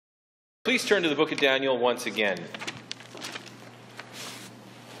Please turn to the book of Daniel once again.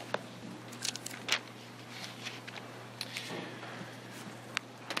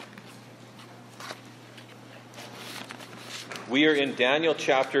 We are in Daniel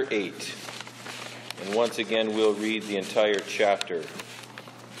chapter 8, and once again we'll read the entire chapter.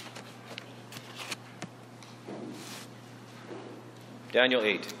 Daniel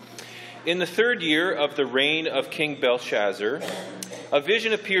 8. In the third year of the reign of King Belshazzar, a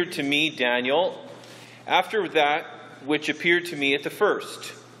vision appeared to me, Daniel, after that which appeared to me at the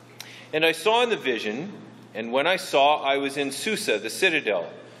first. And I saw in the vision, and when I saw, I was in Susa, the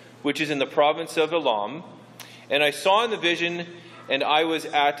citadel, which is in the province of Elam. And I saw in the vision, and I was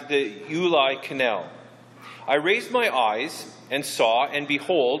at the Ulai canal. I raised my eyes and saw, and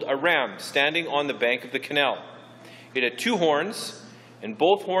behold, a ram standing on the bank of the canal. It had two horns, and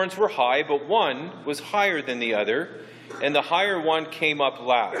both horns were high, but one was higher than the other, and the higher one came up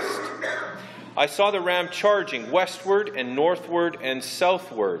last. I saw the ram charging westward and northward and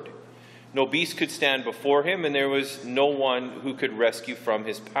southward. No beast could stand before him, and there was no one who could rescue from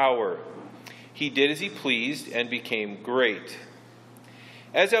his power. He did as he pleased and became great.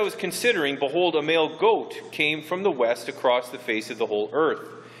 As I was considering, behold, a male goat came from the west across the face of the whole earth,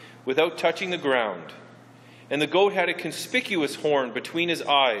 without touching the ground. And the goat had a conspicuous horn between his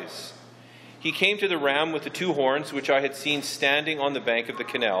eyes. He came to the ram with the two horns, which I had seen standing on the bank of the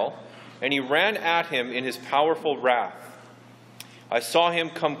canal, and he ran at him in his powerful wrath. I saw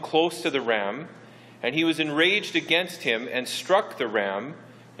him come close to the ram, and he was enraged against him, and struck the ram,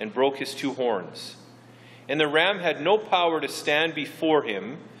 and broke his two horns. And the ram had no power to stand before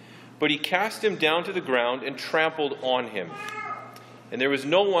him, but he cast him down to the ground and trampled on him. And there was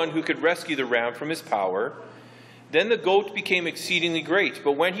no one who could rescue the ram from his power. Then the goat became exceedingly great,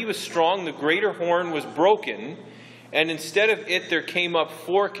 but when he was strong, the greater horn was broken, and instead of it there came up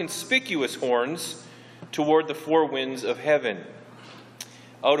four conspicuous horns toward the four winds of heaven.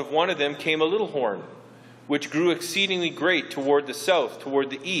 Out of one of them came a little horn, which grew exceedingly great toward the south, toward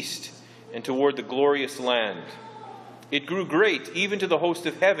the east, and toward the glorious land. It grew great, even to the host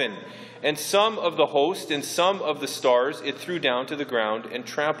of heaven, and some of the host and some of the stars it threw down to the ground and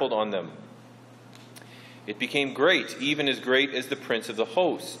trampled on them. It became great, even as great as the prince of the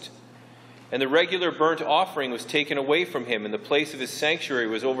host. And the regular burnt offering was taken away from him, and the place of his sanctuary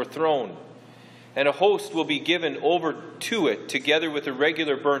was overthrown. And a host will be given over to it, together with the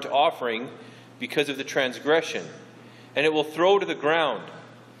regular burnt offering, because of the transgression. And it will throw to the ground,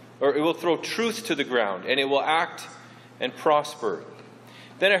 or it will throw truth to the ground, and it will act and prosper.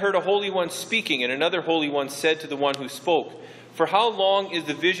 Then I heard a holy one speaking, and another holy one said to the one who spoke, "For how long is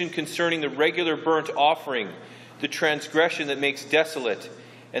the vision concerning the regular burnt offering, the transgression that makes desolate,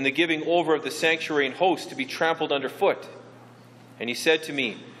 and the giving over of the sanctuary and host to be trampled underfoot?" And he said to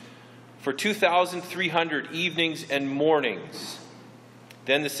me, "For 2,300 evenings and mornings,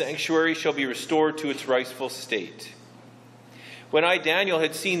 then the sanctuary shall be restored to its rightful state." When I, Daniel,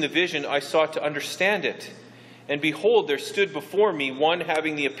 had seen the vision, I sought to understand it. And behold, there stood before me one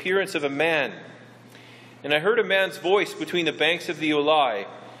having the appearance of a man. And I heard a man's voice between the banks of the Ulai,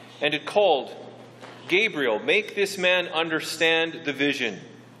 and it called, "Gabriel, make this man understand the vision."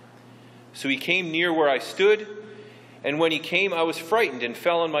 So he came near where I stood, and when he came, I was frightened and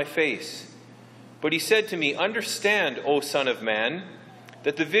fell on my face. But he said to me, "Understand, O Son of Man,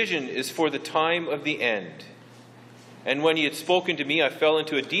 that the vision is for the time of the end." And when he had spoken to me, I fell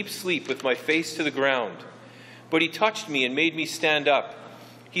into a deep sleep with my face to the ground. But he touched me and made me stand up.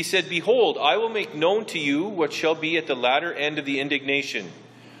 He said, "Behold, I will make known to you what shall be at the latter end of the indignation,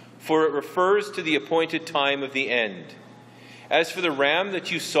 for it refers to the appointed time of the end. As for the ram that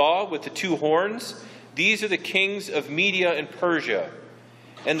you saw with the two horns, these are the kings of Media and Persia,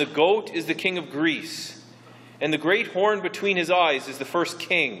 and the goat is the king of Greece, and the great horn between his eyes is the first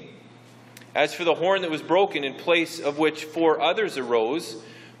king. As for the horn that was broken, in place of which four others arose,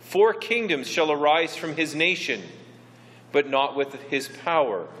 4 kingdoms shall arise from his nation, but not with his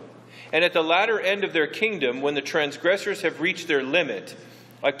power. And at the latter end of their kingdom, when the transgressors have reached their limit,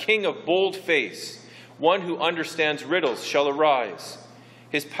 a king of bold face, one who understands riddles, shall arise.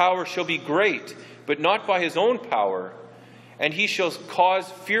 His power shall be great, but not by his own power, and he shall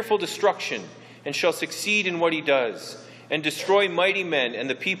cause fearful destruction, and shall succeed in what he does, and destroy mighty men and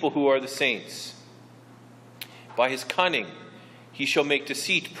the people who are the saints. By his cunning he shall make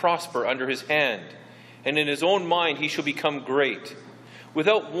deceit prosper under his hand, and in his own mind he shall become great.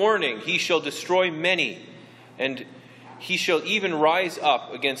 Without warning he shall destroy many, and he shall even rise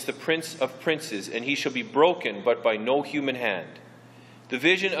up against the prince of princes, and he shall be broken, but by no human hand. The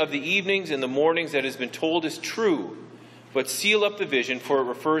vision of the evenings and the mornings that has been told is true, but seal up the vision, for it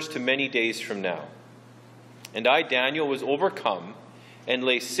refers to many days from now. And I, Daniel, was overcome and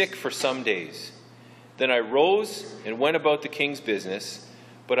lay sick for some days. Then I rose and went about the king's business,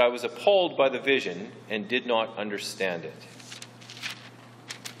 but I was appalled by the vision and did not understand it.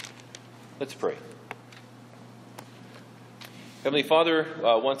 Let's pray. Heavenly Father,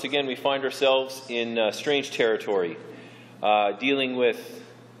 once again we find ourselves in strange territory, dealing with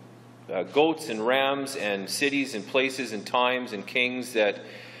goats and rams and cities and places and times and kings that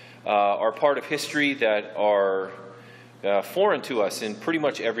are part of history, that are foreign to us in pretty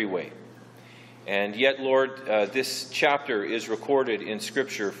much every way. And yet, Lord, this chapter is recorded in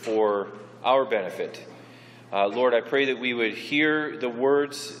Scripture for our benefit. Lord, I pray that we would hear the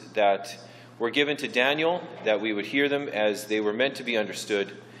words that were given to Daniel, that we would hear them as they were meant to be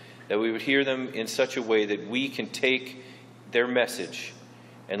understood, that we would hear them in such a way that we can take their message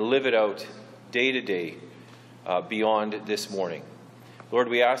and live it out day to day beyond this morning. Lord,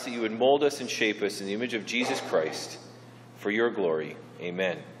 we ask that you would mold us and shape us in the image of Jesus Christ for your glory.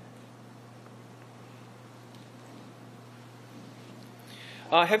 Amen.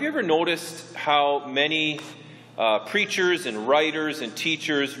 Have you ever noticed how many preachers and writers and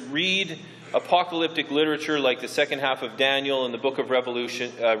teachers read apocalyptic literature like the second half of Daniel and the book of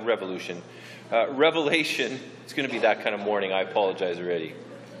Revelation? It's going to be that kind of morning. I apologize already.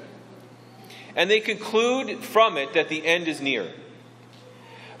 And they conclude from it that the end is near.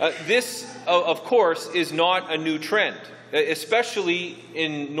 This, of course, is not a new trend, especially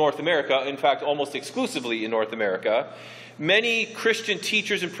in North America. In fact, almost exclusively in North America. Many Christian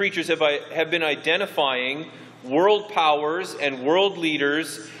teachers and preachers have been identifying world powers and world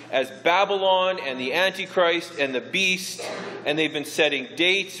leaders as Babylon and the Antichrist and the beast, and they've been setting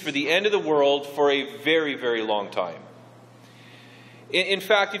dates for the end of the world for a very, very long time. In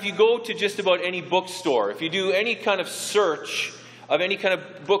fact, if you go to just about any bookstore, if you do any kind of search of any kind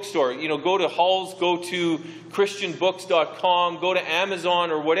of bookstore, go to Halls, go to christianbooks.com, go to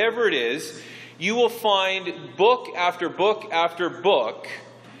Amazon or whatever it is, you will find book after book after book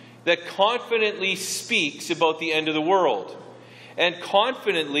that confidently speaks about the end of the world, and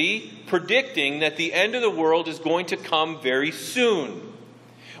confidently predicting that the end of the world is going to come very soon.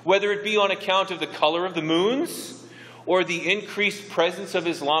 Whether it be on account of the color of the moons, or the increased presence of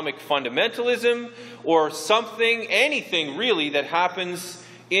Islamic fundamentalism, or anything really that happens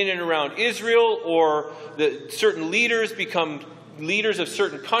in and around Israel, or that certain leaders become leaders of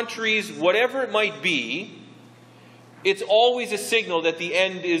certain countries, whatever it might be, it's always a signal that the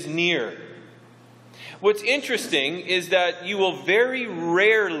end is near. What's interesting is that you will very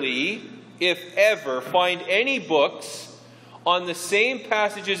rarely, if ever, find any books on the same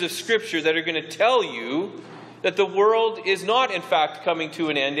passages of Scripture that are going to tell you that the world is not, in fact, coming to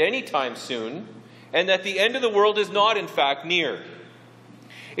an end anytime soon, and that the end of the world is not, in fact, near.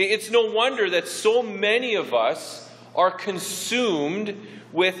 It's no wonder that so many of us are consumed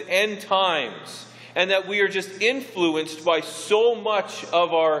with end times, and that we are just influenced by so much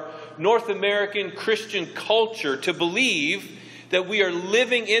of our North American Christian culture to believe that we are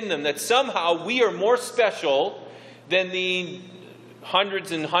living in them, that somehow we are more special than the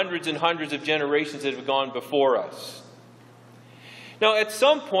hundreds and hundreds and hundreds of generations that have gone before us. Now, at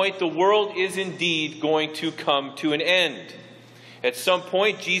some point, the world is indeed going to come to an end. At some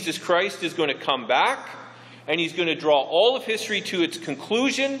point, Jesus Christ is going to come back, and he's going to draw all of history to its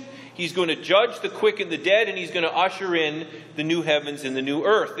conclusion. He's going to judge the quick and the dead, and he's going to usher in the new heavens and the new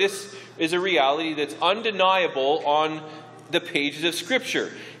earth. This is a reality that's undeniable on the pages of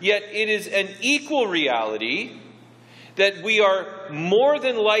Scripture. Yet it is an equal reality that we are more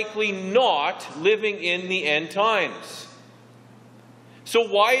than likely not living in the end times. So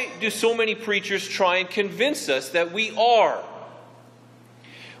why do so many preachers try and convince us that we are?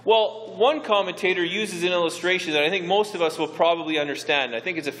 Well, one commentator uses an illustration that I think most of us will probably understand. I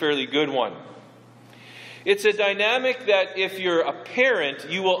think it's a fairly good one. It's a dynamic that if you're a parent,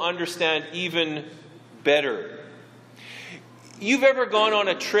 you will understand even better. You've ever gone on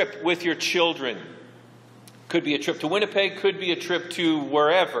a trip with your children? Could be a trip to Winnipeg, could be a trip to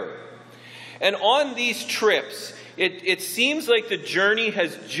wherever. And on these trips, it seems like the journey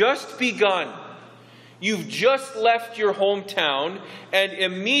has just begun. You've just left your hometown, and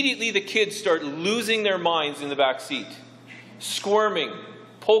immediately the kids start losing their minds in the back seat, squirming,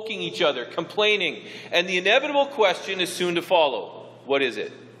 poking each other, complaining. And the inevitable question is soon to follow. What is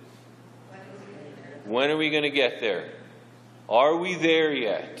it? When are we going to get there? Are we there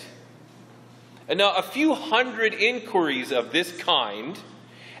yet? And now a few hundred inquiries of this kind,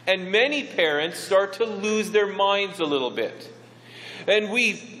 and many parents start to lose their minds a little bit. And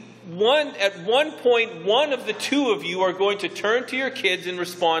we at one point, one of the two of you are going to turn to your kids and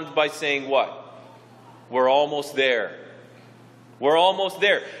respond by saying what? We're almost there. We're almost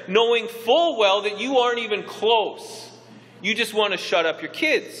there. Knowing full well that you aren't even close. You just want to shut up your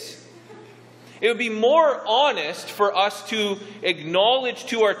kids. It would be more honest for us to acknowledge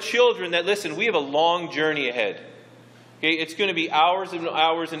to our children that, listen, we have a long journey ahead. Okay, it's going to be hours and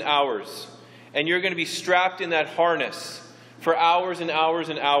hours and hours. And you're going to be strapped in that harness for hours and hours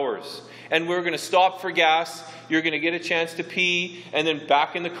and hours. And we're going to stop for gas. You're going to get a chance to pee. And then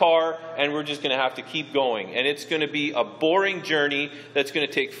back in the car. And we're just going to have to keep going. And it's going to be a boring journey that's going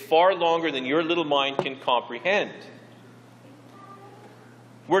to take far longer than your little mind can comprehend.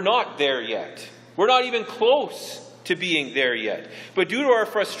 We're not there yet. We're not even close to being there yet. But due to our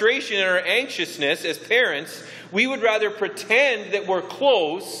frustration and our anxiousness as parents, we would rather pretend that we're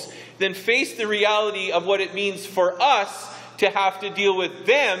close than face the reality of what it means for us to have to deal with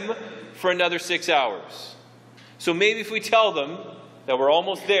them for another 6 hours. So maybe if we tell them that we're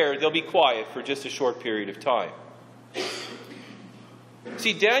almost there, they'll be quiet for just a short period of time.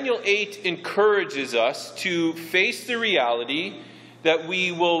 See, Daniel 8 encourages us to face the reality that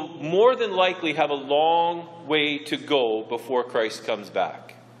we will more than likely have a long way to go before Christ comes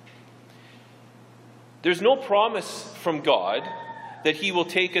back. There's no promise from God that He will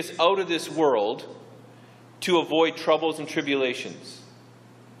take us out of this world to avoid troubles and tribulations.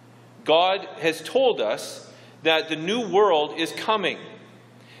 God has told us that the new world is coming,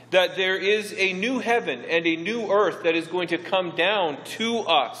 that there is a new heaven and a new earth that is going to come down to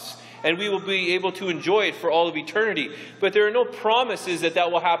us, and we will be able to enjoy it for all of eternity. But there are no promises that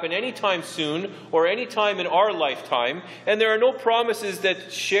that will happen anytime soon or anytime in our lifetime. And there are no promises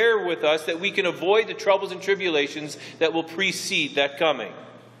that share with us that we can avoid the troubles and tribulations that will precede that coming.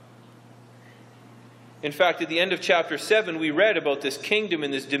 In fact, at the end of chapter 7, we read about this kingdom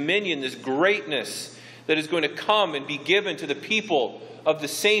and this dominion, this greatness that is going to come and be given to the people of the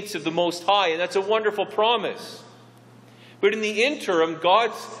saints of the Most High. And that's a wonderful promise. But in the interim,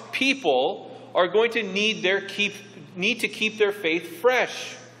 God's people are going to need to keep their faith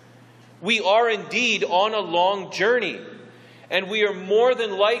fresh. We are indeed on a long journey, and we are more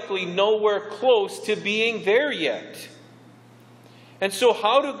than likely nowhere close to being there yet. And so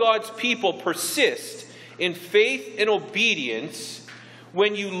how do God's people persist in faith and obedience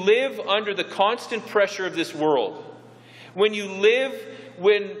when you live under the constant pressure of this world? When you live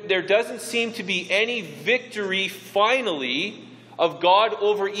when there doesn't seem to be any victory finally of God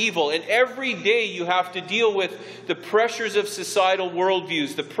over evil. And every day you have to deal with the pressures of societal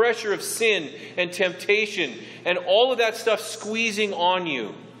worldviews, the pressure of sin and temptation, and all of that stuff squeezing on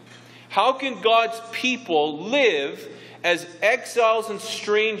you. How can God's people live as exiles and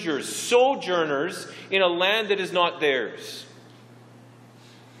strangers, sojourners in a land that is not theirs?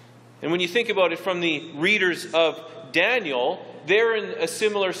 And when you think about it from the readers of Daniel, they're in a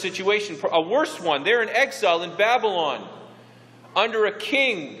similar situation, a worse one. They're in exile in Babylon under a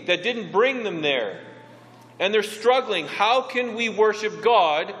king that didn't bring them there. And they're struggling. How can we worship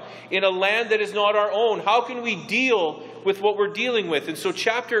God in a land that is not our own? How can we deal with what we're dealing with? And so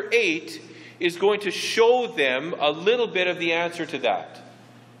chapter 8 is going to show them a little bit of the answer to that.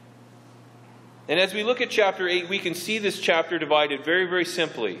 And as we look at chapter 8, we can see this chapter divided very, very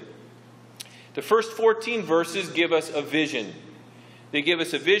simply. The first 14 verses give us a vision. They give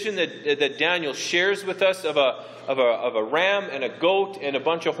us a vision that Daniel shares with us of a ram and a goat and a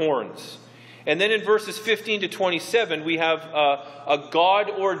bunch of horns. And then in verses 15 to 27, we have a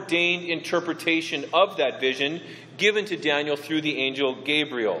God-ordained interpretation of that vision given to Daniel through the angel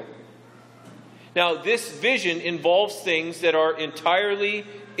Gabriel. Now, this vision involves things that are entirely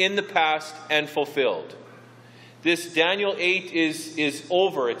in the past and fulfilled. This Daniel 8 is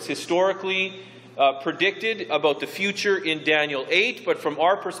over. It's historically predicted about the future in Daniel 8, but from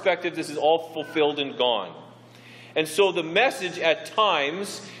our perspective, this is all fulfilled and gone. And so the message at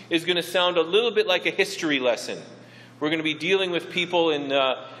times is going to sound a little bit like a history lesson. We're going to be dealing with people in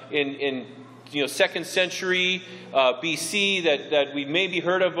 2nd century BC that we maybe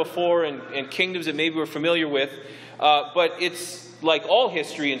heard of before, and kingdoms that maybe we're familiar with. But it's like all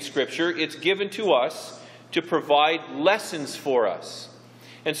history in Scripture, it's given to us to provide lessons for us.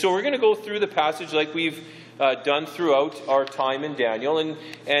 And so we're going to go through the passage like we've done throughout our time in Daniel, and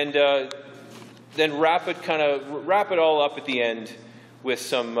then wrap it all up at the end with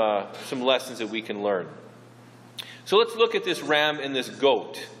some lessons that we can learn. So let's look at this ram and this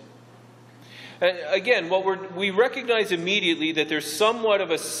goat. Again, we recognize immediately that there's somewhat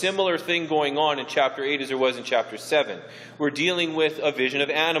of a similar thing going on in chapter 8 as there was in chapter 7. We're dealing with a vision of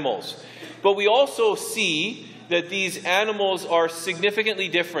animals. But we also see that these animals are significantly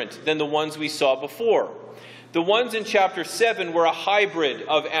different than the ones we saw before. The ones in chapter 7 were a hybrid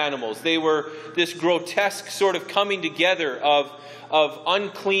of animals. They were this grotesque sort of coming together of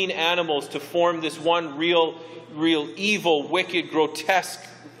unclean animals to form this one real evil, wicked, grotesque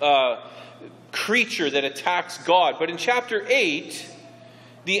creature that attacks God. But in chapter 8,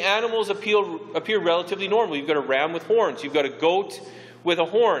 the animals appear relatively normal. You've got a ram with horns. You've got a goat with a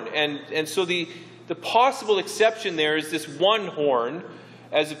horn. And so the possible exception there is this one horn,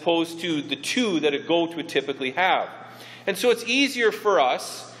 as opposed to the two that a goat would typically have. And so it's easier for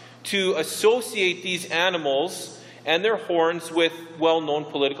us to associate these animals and their horns with well-known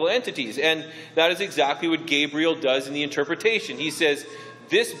political entities. And that is exactly what Gabriel does in the interpretation. He says,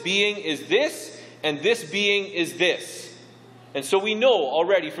 this being is this, and this being is this. And so we know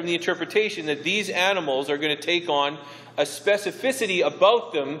already from the interpretation that these animals are going to take on a specificity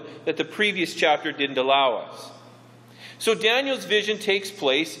about them that the previous chapter didn't allow us. So Daniel's vision takes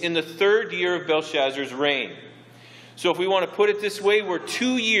place in the 3rd year of Belshazzar's reign. So if we want to put it this way, we're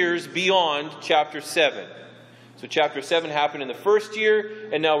 2 years beyond chapter 7. So chapter 7 happened in the 1st year,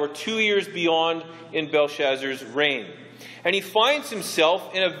 and now we're 2 years beyond in Belshazzar's reign. And he finds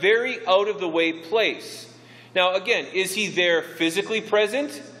himself in a very out-of-the-way place. Now again, is he there physically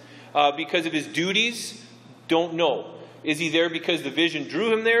present because of his duties? Don't know. Is he there because the vision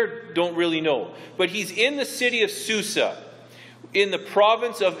drew him there? Don't really know. But he's in the city of Susa, in the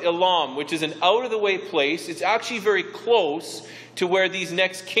province of Elam, which is an out-of-the-way place. It's actually very close to where these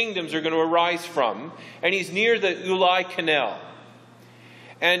next kingdoms are going to arise from. And he's near the Ulai Canal.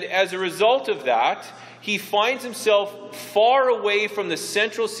 And as a result of that, he finds himself far away from the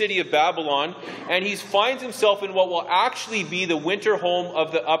central city of Babylon, and he finds himself in what will actually be the winter home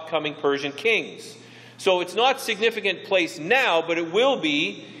of the upcoming Persian kings. So it's not a significant place now, but it will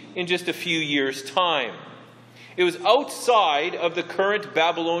be in just a few years' time. It was outside of the current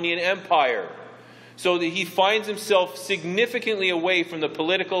Babylonian Empire, so that he finds himself significantly away from the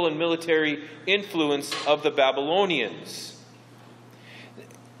political and military influence of the Babylonians.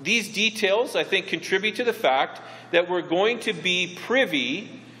 These details, I think, contribute to the fact that we're going to be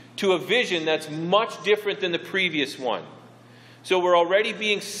privy to a vision that's much different than the previous one. So we're already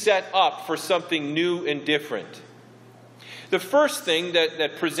being set up for something new and different. The first thing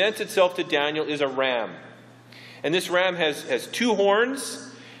that presents itself to Daniel is a ram. And this ram has 2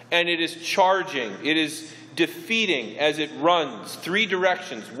 horns, and it is charging. It is defeating as it runs 3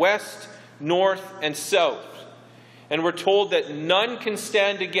 directions, west, north, and south. And we're told that none can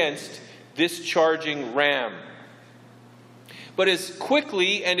stand against this charging ram. But as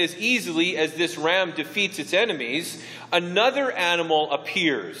quickly and as easily as this ram defeats its enemies, another animal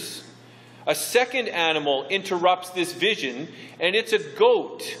appears. A second animal interrupts this vision, and it's a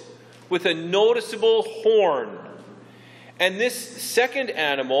goat with a noticeable horn. And this second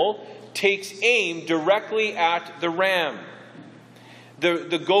animal takes aim directly at the ram.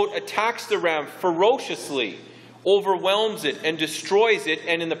 The goat attacks the ram ferociously, overwhelms it and destroys it,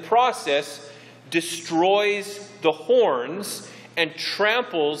 and in the process destroys the horns and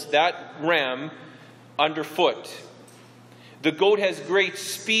tramples that ram underfoot. The goat has great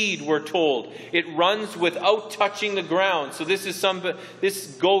speed, we're told. It runs without touching the ground. So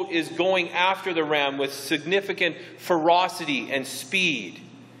this goat is going after the ram with significant ferocity and speed.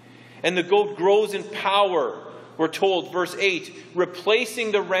 And the goat grows in power, we're told, verse 8,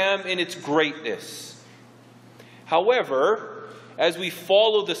 replacing the ram in its greatness. However, as we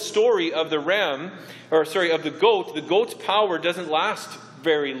follow the story of the the goat's power doesn't last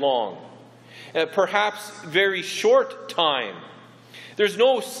very long. Perhaps very short time. There's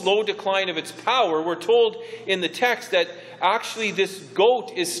no slow decline of its power. We're told in the text that actually this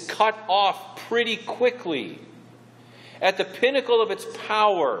goat is cut off pretty quickly. At the pinnacle of its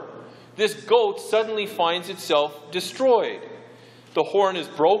power, this goat suddenly finds itself destroyed. The horn is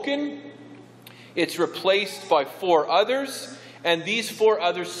broken. It's replaced by 4 others. And these 4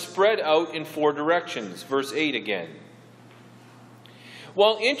 others spread out in 4 directions. Verse 8 again.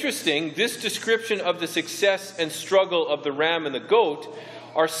 While interesting, this description of the success and struggle of the ram and the goat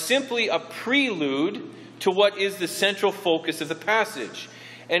are simply a prelude to what is the central focus of the passage.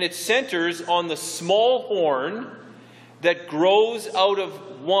 And it centers on the small horn that grows out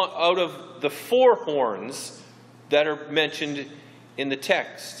of the 4 horns that are mentioned in the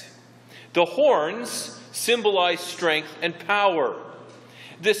text. The horns symbolize strength and power.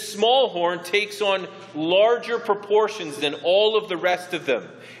 This small horn takes on larger proportions than all of the rest of them.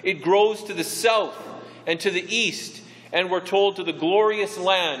 It grows to the south and to the east, and we're told to the glorious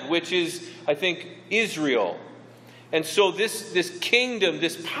land, which is, I think, Israel. And so this kingdom,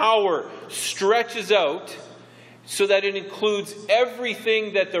 this power stretches out, so that it includes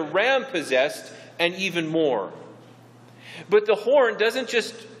everything that the ram possessed and even more. But the horn doesn't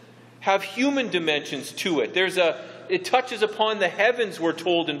just have human dimensions to it. It touches upon the heavens, we're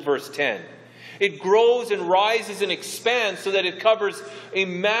told in verse 10. It grows and rises and expands so that it covers a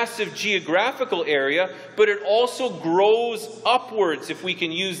massive geographical area, but it also grows upwards, if we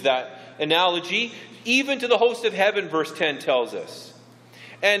can use that analogy, even to the host of heaven, verse 10 tells us.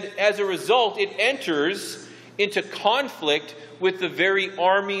 And as a result, it enters into conflict with the very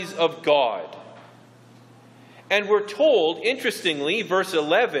armies of God. And we're told, interestingly, verse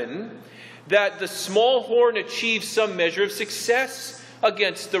 11, that the small horn achieves some measure of success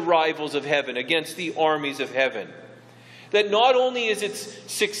against the rivals of heaven, against the armies of heaven. That not only is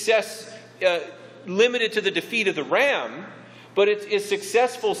its success limited to the defeat of the ram, but it is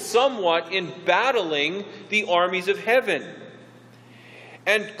successful somewhat in battling the armies of heaven.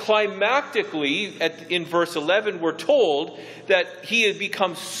 And climactically, in verse 11, we're told that he has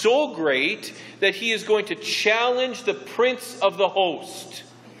become so great that he is going to challenge the prince of the host.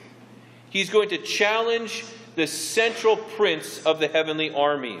 He's going to challenge the central prince of the heavenly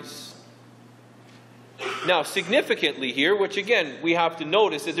armies. Now, significantly here, which again, we have to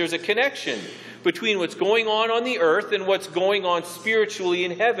notice that there's a connection between what's going on the earth and what's going on spiritually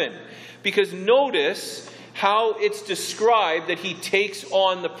in heaven. Because notice how it's described that he takes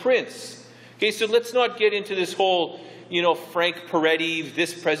on the prince. Okay, so let's not get into this whole, Frank Peretti,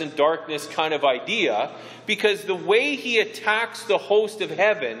 this present darkness kind of idea, because the way he attacks the host of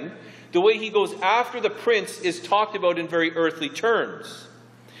heaven, the way he goes after the prince, is talked about in very earthly terms.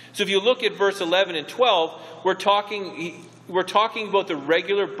 So if you look at verse 11 and 12, we're talking about the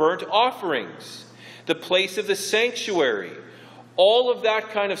regular burnt offerings, the place of the sanctuary. All of that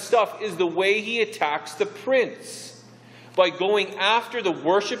kind of stuff is the way he attacks the prince, by going after the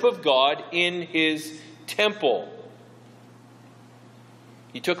worship of God in his temple.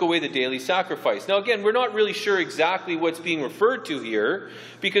 He took away the daily sacrifice. Now again, we're not really sure exactly what's being referred to here,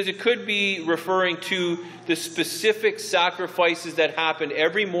 because it could be referring to the specific sacrifices that happened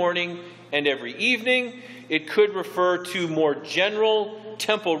every morning and every evening. It could refer to more general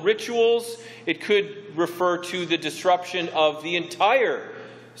temple rituals. It could refer to the disruption of the entire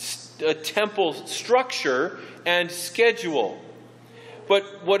temple structure and schedule.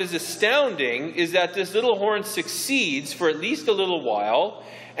 But what is astounding is that this little horn succeeds for at least a little while,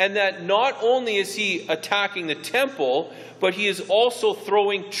 and that not only is he attacking the temple, but he is also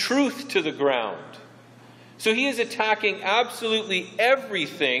throwing truth to the ground. So he is attacking absolutely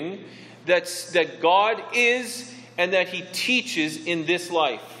everything that God is and that he teaches in this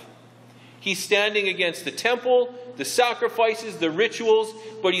life. He's standing against the temple, the sacrifices, the rituals,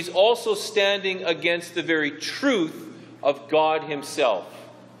 but he's also standing against the very truth of God himself.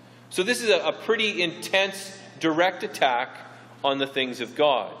 So this is a pretty intense, direct attack on the things of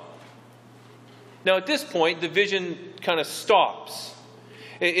God. Now at this point, the vision kind of stops.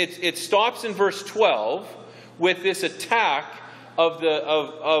 It stops in verse 12 with this attack of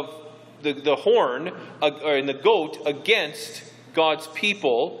the horn and the goat against God's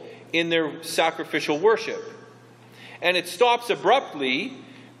people in their sacrificial worship. And it stops abruptly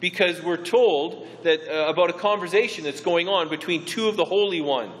because we're told that about a conversation that's going on between two of the holy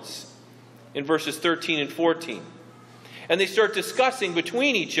ones in verses 13 and 14. And they start discussing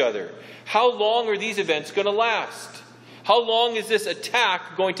between each other, how long are these events going to last? How long is this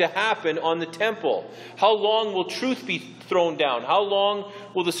attack going to happen on the temple? How long will truth be thrown down? How long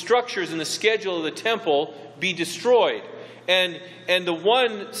will the structures and the schedule of the temple be destroyed? And the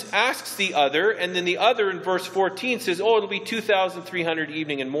one asks the other, and then the other in verse 14 says, it'll be 2,300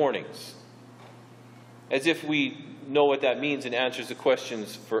 evening and mornings. As if we know what that means and answers the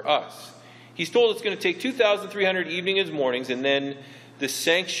questions for us. He's told it's going to take 2,300 evening and mornings, and then the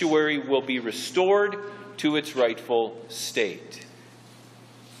sanctuary will be restored to its rightful state.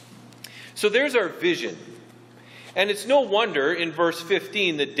 So there's our vision. And it's no wonder in verse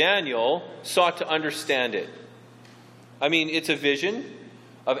 15 that Daniel sought to understand it. I mean, it's a vision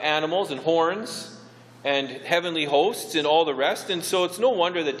of animals and horns and heavenly hosts and all the rest. And so it's no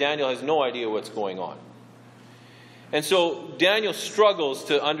wonder that Daniel has no idea what's going on. And so Daniel struggles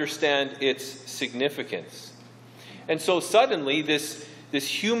to understand its significance. And so suddenly this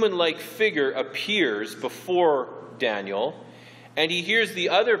human-like figure appears before Daniel, and he hears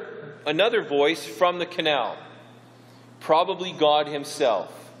another voice from the canal, probably God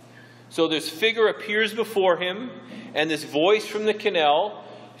himself. So this figure appears before him, and this voice from the canal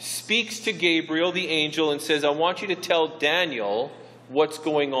speaks to Gabriel, the angel, and says, I want you to tell Daniel what's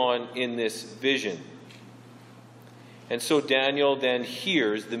going on in this vision. And so Daniel then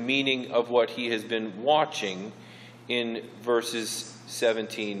hears the meaning of what he has been watching in verses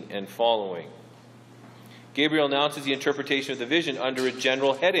 17 and following. Gabriel announces the interpretation of the vision under a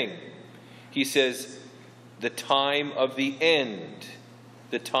general heading. He says, the time of the end.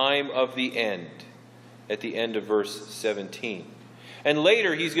 The time of the end. At the end of verse 17. And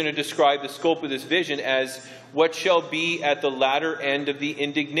later he's going to describe the scope of this vision as what shall be at the latter end of the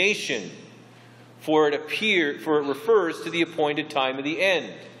indignation. For it refers to the appointed time of the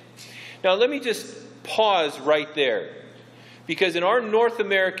end. Now let me just pause right there. Because in our North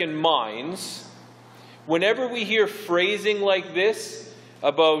American minds, whenever we hear phrasing like this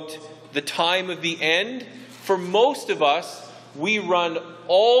about the time of the end, for most of us, we run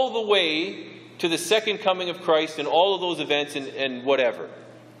all the way to the second coming of Christ and all of those events and whatever.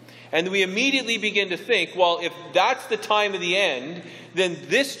 And we immediately begin to think, well, if that's the time of the end, then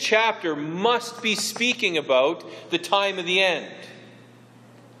this chapter must be speaking about the time of the end.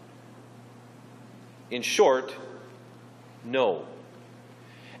 In short, no.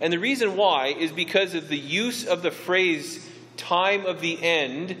 And the reason why is because of the use of the phrase time of the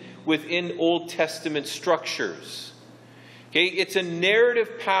end within Old Testament structures. Okay, it's a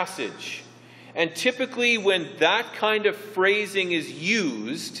narrative passage. And typically when that kind of phrasing is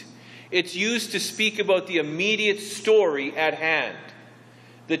used, it's used to speak about the immediate story at hand.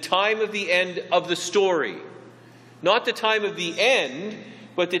 The time of the end of the story. Not the time of the end,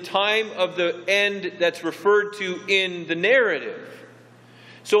 but the time of the end that's referred to in the narrative.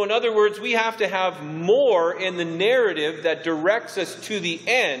 So in other words, we have to have more in the narrative that directs us to the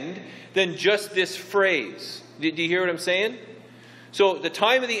end than just this phrase. Do you hear what I'm saying? So the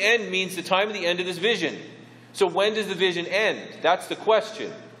time of the end means the time of the end of this vision. So when does the vision end? That's the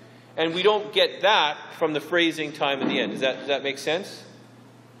question. And we don't get that from the phrasing time of the end. Does that make sense?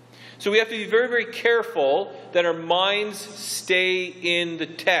 So we have to be very, very careful that our minds stay in the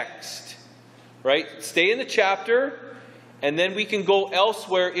text. Right? Stay in the chapter. And then we can go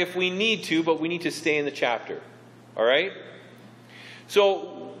elsewhere if we need to, but we need to stay in the chapter. All right?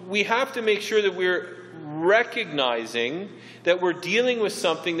 So we have to make sure that we're recognizing that we're dealing with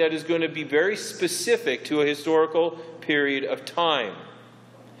something that is going to be very specific to a historical period of time.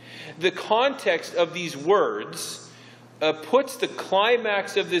 The context of these words puts the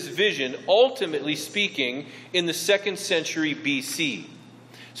climax of this vision, ultimately speaking, in the 2nd century BC.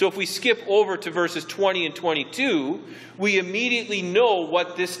 So if we skip over to verses 20 and 22, we immediately know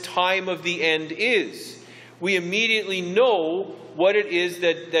what this time of the end is. We immediately know what it is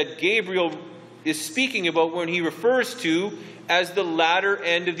that Gabriel is speaking about when he refers to as the latter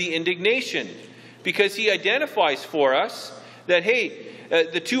end of the indignation. Because he identifies for us that, hey,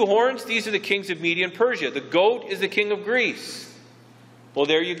 the two horns, these are the kings of Media and Persia. The goat is the king of Greece. Well,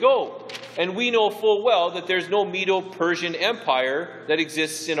 there you go. And we know full well that there's no Medo-Persian empire that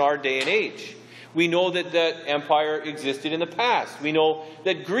exists in our day and age. We know that that empire existed in the past. We know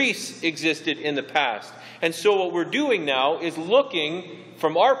that Greece existed in the past. And so what we're doing now is looking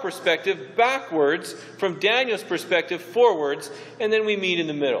from our perspective backwards, from Daniel's perspective forwards, and then we meet in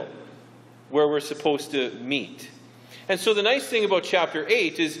the middle, where we're supposed to meet. And so the nice thing about chapter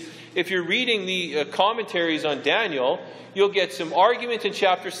 8 is if you're reading the commentaries on Daniel, you'll get some argument in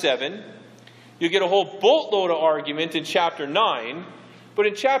chapter 7. You'll get a whole boatload of argument in chapter 9. But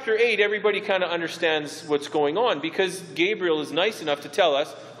in chapter 8, everybody kind of understands what's going on because Gabriel is nice enough to tell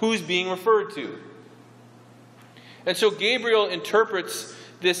us who's being referred to. And so Gabriel interprets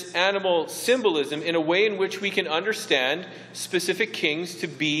this animal symbolism in a way in which we can understand specific kings to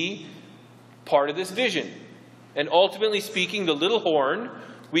be part of this vision. And ultimately speaking, the little horn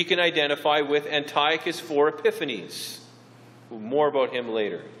we can identify with Antiochus IV Epiphanes. More about him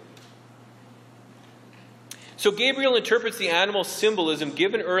later. So Gabriel interprets the animal symbolism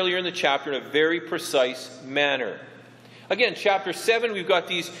given earlier in the chapter in a very precise manner. Again, chapter 7, we've got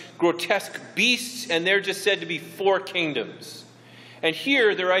these grotesque beasts, and they're just said to be 4 kingdoms. And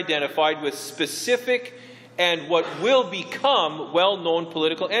here they're identified with specific and what will become well-known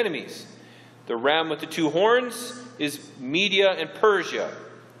political enemies. The ram with the 2 horns is Media and Persia.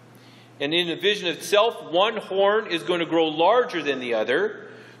 And in the vision itself, one horn is going to grow larger than the other,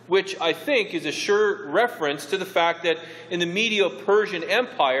 which I think is a sure reference to the fact that in the Medo-Persian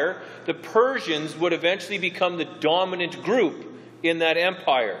Empire, the Persians would eventually become the dominant group in that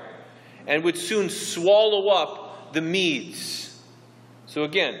empire and would soon swallow up the Medes. So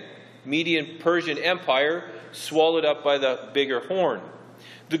again, Median-Persian Empire swallowed up by the bigger horn.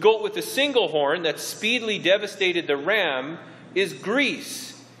 The goat with the single horn that speedily devastated the ram is Greece.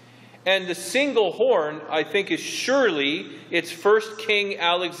 And the single horn, I think, is surely its first king,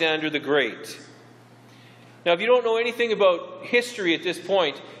 Alexander the Great. Now, if you don't know anything about history at this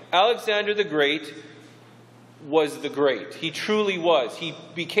point, Alexander the Great was the Great. He truly was. He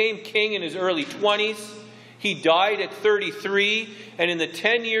became king in his early 20s. He died at 33, and in the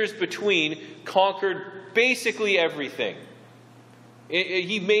 10 years between, conquered basically everything.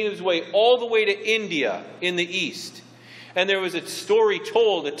 He made his way all the way to India in the east. And there was a story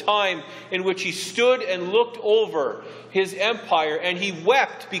told, a time in which he stood and looked over his empire, and he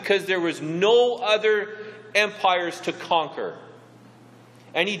wept because there was no other empires to conquer.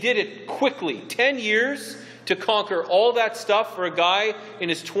 And he did it quickly. 10 years to conquer all that stuff for a guy in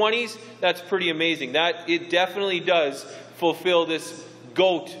his 20s, that's pretty amazing. It definitely does fulfill this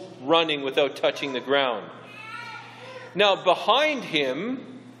goat running without touching the ground. Now, behind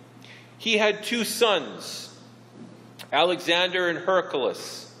him, he had two sons, Alexander and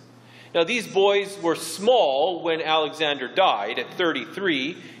Hercules. Now, these boys were small when Alexander died at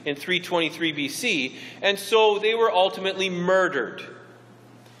 33 in 323 BC, and so they were ultimately murdered.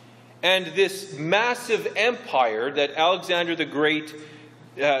 And this massive empire that Alexander the Great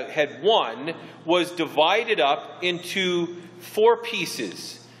had won was divided up into 4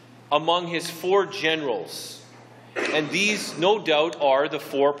 pieces among his 4 generals. And these, no doubt, are the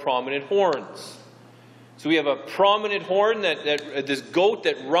 4 prominent horns. So we have a prominent horn, this goat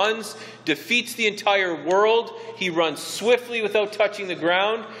that runs, defeats the entire world. He runs swiftly without touching the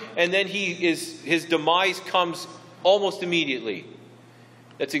ground, and then his demise comes almost immediately.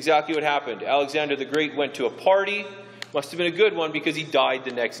 That's exactly what happened. Alexander the Great went to a party. Must have been a good one because he died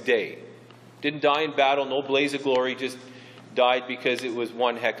the next day. Didn't die in battle, no blaze of glory, just died because it was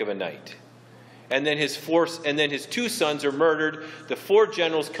one heck of a night. And then his 2 sons are murdered. The 4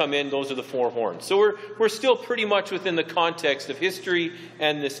 generals come in. Those are the 4 horns. So we're still pretty much within the context of history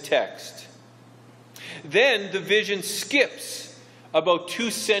and this text. Then the vision skips about 2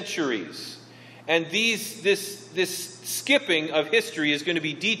 centuries. And this skipping of history is going to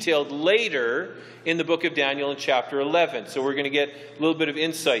be detailed later in the book of Daniel in chapter 11. So we're going to get a little bit of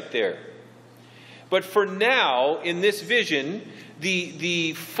insight there. But for now, in this vision,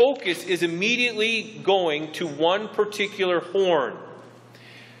 the focus is immediately going to one particular horn.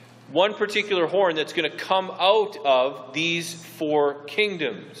 One particular horn that's going to come out of these 4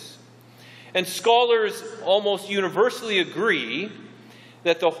 kingdoms. And scholars almost universally agree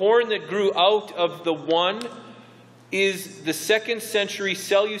that the horn that grew out of the one is the 2nd century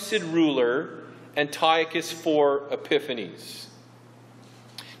Seleucid ruler Antiochus IV Epiphanes.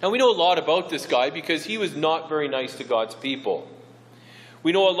 Now we know a lot about this guy because he was not very nice to God's people.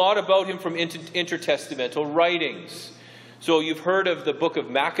 We know a lot about him from intertestamental writings. So you've heard of the book of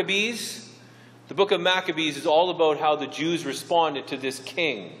Maccabees. The book of Maccabees is all about how the Jews responded to this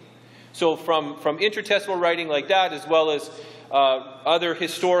king. So from intertestamental writing like that, as well as other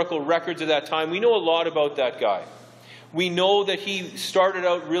historical records of that time, we know a lot about that guy. We know that he started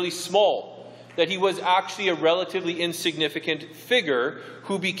out really small, that he was actually a relatively insignificant figure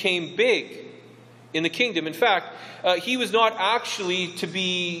who became big in the kingdom. In fact, he was not actually to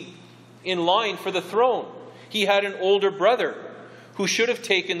be in line for the throne. He had an older brother who should have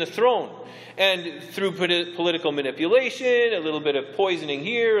taken the throne. And through political manipulation, a little bit of poisoning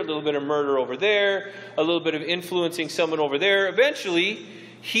here, a little bit of murder over there, a little bit of influencing someone over there, eventually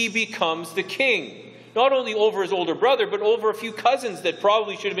he becomes the king. Not only over his older brother, but over a few cousins that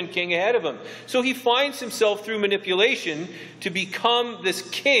probably should have been king ahead of him. So he finds himself through manipulation to become this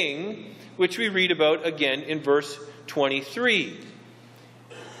king, which we read about again in verse 23.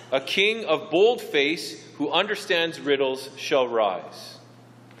 A king of bold face who understands riddles shall rise.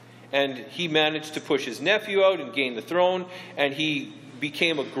 And he managed to push his nephew out and gain the throne, and he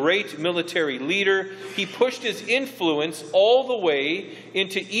became a great military leader. He pushed his influence all the way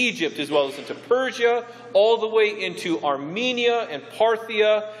into Egypt, as well as into Persia, all the way into Armenia and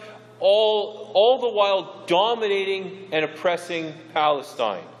Parthia, all the while dominating and oppressing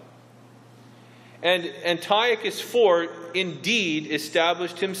Palestine. And Antiochus IV indeed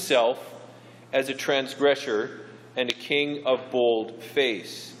established himself as a transgressor and a king of bold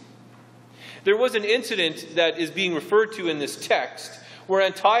face. There was an incident that is being referred to in this text where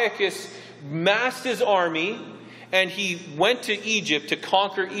Antiochus massed his army and he went to Egypt to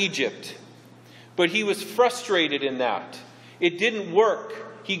conquer Egypt. But he was frustrated in that. It didn't work.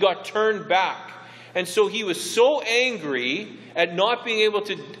 He got turned back. And so he was so angry at not being able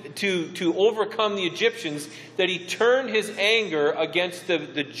to overcome the Egyptians that he turned his anger against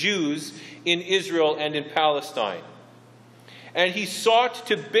the Jews in Israel and in Palestine. And he sought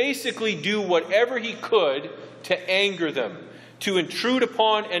to basically do whatever he could to anger them, to intrude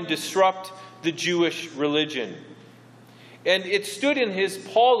upon and disrupt the Jewish religion. And it stood in his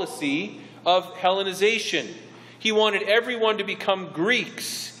policy of Hellenization. He wanted everyone to become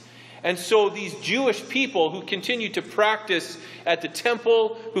Greeks. And so these Jewish people who continued to practice at the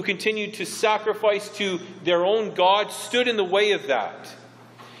temple, who continued to sacrifice to their own God, stood in the way of that.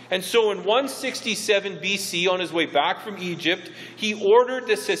 And so in 167 BC, on his way back from Egypt, he ordered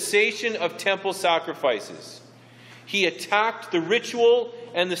the cessation of temple sacrifices. He attacked the ritual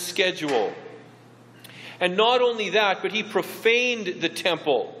and the schedule. And not only that, but he profaned the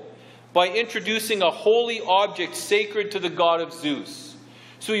temple by introducing a holy object sacred to the god of Zeus.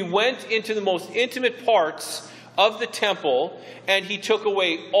 So he went into the most intimate parts of the temple, and he took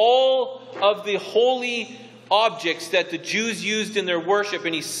away all of the holy objects that the Jews used in their worship,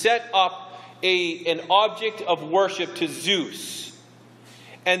 and he set up an object of worship to Zeus.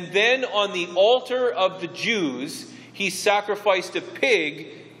 And then on the altar of the Jews, he sacrificed a pig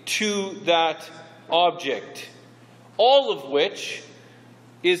to that object, all of which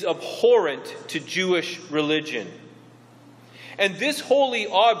is abhorrent to Jewish religion. And this holy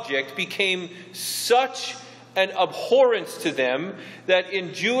object became such an abhorrence to them that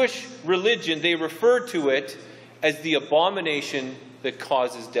in Jewish religion they referred to it as the abomination that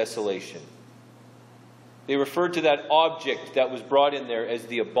causes desolation. They referred to that object that was brought in there as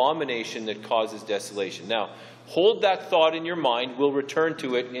the abomination that causes desolation. Now, hold that thought in your mind. We'll return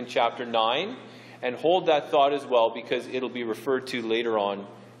to it in chapter 9. And hold that thought as well, because it'll be referred to later on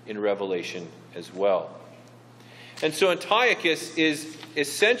in Revelation as well. And so Antiochus is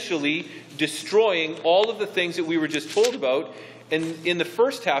essentially destroying all of the things that we were just told about in the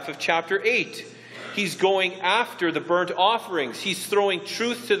first half of chapter 8. He's going after the burnt offerings. He's throwing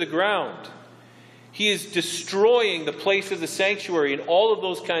truth to the ground. He is destroying the place of the sanctuary and all of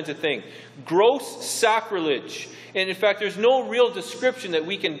those kinds of things. Gross sacrilege. And in fact, there's no real description that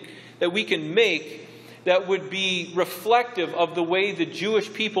we can make that would be reflective of the way the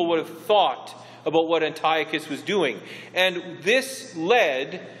Jewish people would have thought about what Antiochus was doing. And this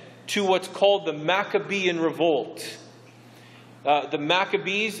led to what's called the Maccabean revolt. The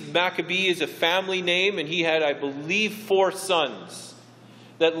Maccabees, Maccabee is a family name, and he had, I believe, 4 sons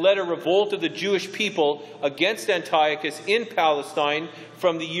that led a revolt of the Jewish people against Antiochus in Palestine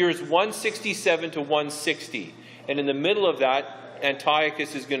from the years 167 to 160. And in the middle of that,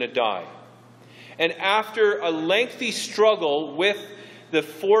 Antiochus is going to die. And after a lengthy struggle with the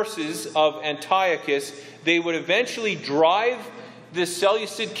forces of Antiochus, they would eventually drive the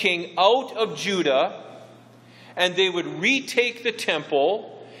Seleucid king out of Judah, and they would retake the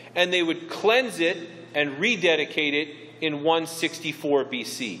temple, and they would cleanse it and rededicate it in 164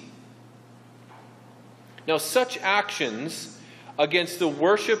 BC. Now, such actions against the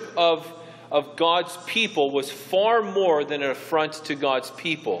worship of God's people was far more than an affront to God's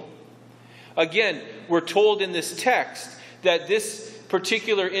people. Again, we're told in this text that this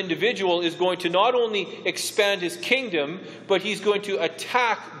particular individual is going to not only expand his kingdom, but he's going to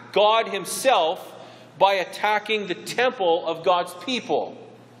attack God himself by attacking the temple of God's people.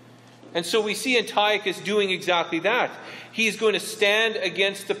 And so we see Antiochus doing exactly that. He's going to stand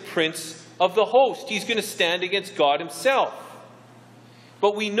against the prince of the host. He's going to stand against God himself.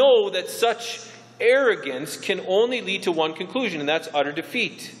 But we know that such arrogance can only lead to one conclusion, and that's utter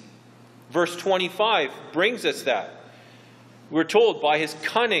defeat. Verse 25 brings us that. We're told, by his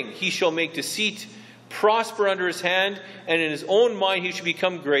cunning he shall make deceit prosper under his hand, and in his own mind he shall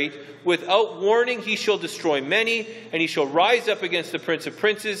become great. Without warning he shall destroy many, and he shall rise up against the prince of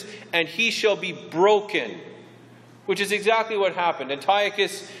princes, and he shall be broken. Which is exactly what happened.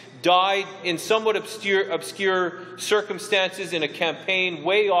 Antiochus died in somewhat obscure circumstances in a campaign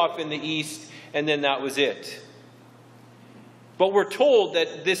way off in the east, and then that was it. But we're told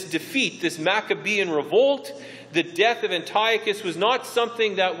that this defeat, this Maccabean revolt, the death of Antiochus was not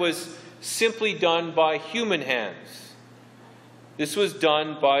something that was simply done by human hands. This was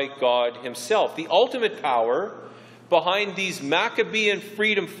done by God himself. The ultimate power behind these Maccabean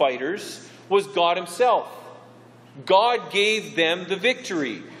freedom fighters was God himself. God gave them the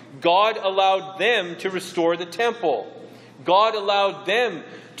victory. God allowed them to restore the temple. God allowed them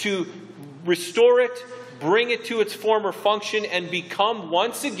to restore it, bring it to its former function, and become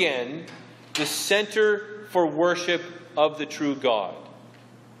once again the center for worship of the true God.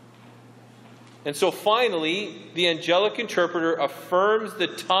 And so finally, the angelic interpreter affirms the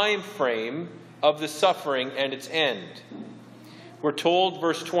time frame of the suffering and its end. We're told,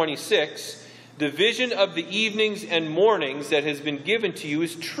 verse 26, the vision of the evenings and mornings that has been given to you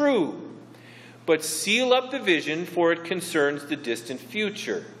is true, but seal up the vision, for it concerns the distant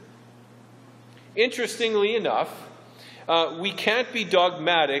future. Interestingly enough, we can't be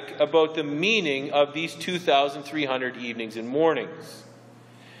dogmatic about the meaning of these 2,300 evenings and mornings.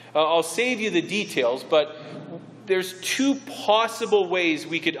 I'll save you the details, but there's two possible ways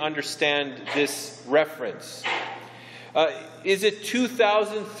we could understand this reference. Is it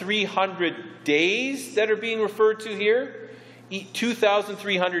 2,300 days that are being referred to here?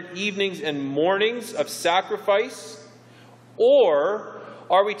 2,300 evenings and mornings of sacrifice? Or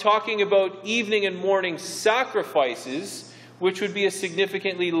are we talking about evening and morning sacrifices, which would be a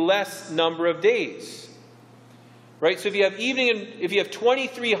significantly less number of days? Right? So if you have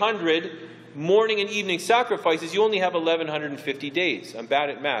 2,300 morning and evening sacrifices, you only have 1,150 days. I'm bad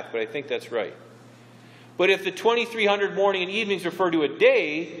at math, but I think that's right. But if the 2,300 morning and evenings refer to a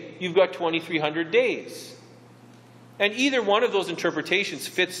day, you've got 2,300 days. And either one of those interpretations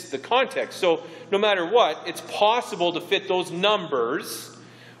fits the context. So no matter what, it's possible to fit those numbers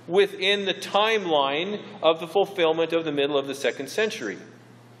within the timeline of the fulfillment of the middle of the 2nd century.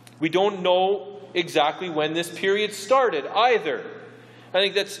 We don't know exactly when this period started either. I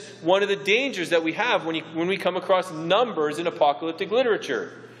think that's one of the dangers that we have when we come across numbers in apocalyptic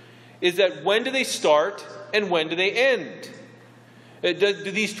literature, is that when do they start and when do they end?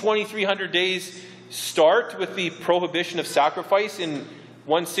 Do these 2,300 days start with the prohibition of sacrifice in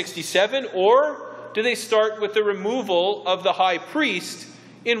 167, or do they start with the removal of the high priest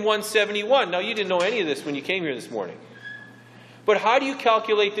in 171? Now, you didn't know any of this when you came here this morning. But how do you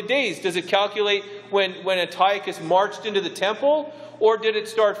calculate the days? Does it calculate when Antiochus marched into the temple? Or did it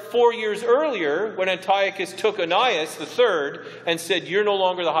start 4 years earlier when Antiochus took Onias III and said, you're no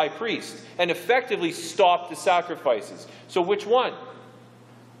longer the high priest, and effectively stopped the sacrifices? So which one?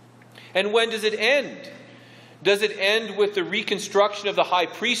 And when does it end? Does it end with the reconstruction of the high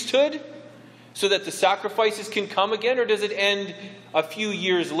priesthood so that the sacrifices can come again? Or does it end a few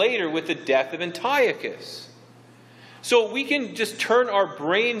years later with the death of Antiochus? So we can just turn our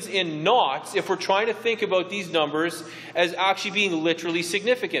brains in knots if we're trying to think about these numbers as actually being literally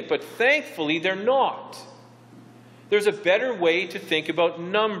significant. But thankfully, they're not. There's a better way to think about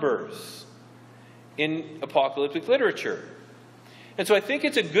numbers in apocalyptic literature. And so I think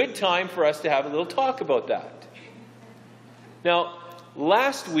it's a good time for us to have a little talk about that. Now,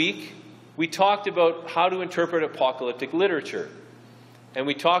 last week, we talked about how to interpret apocalyptic literature. And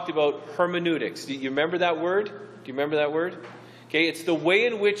we talked about hermeneutics. Do you remember that word? Do you remember that word? Okay, it's the way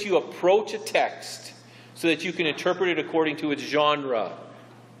in which you approach a text so that you can interpret it according to its genre.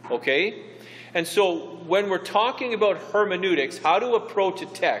 Okay? And so when we're talking about hermeneutics, how to approach a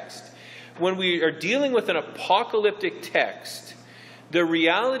text, when we are dealing with an apocalyptic text, the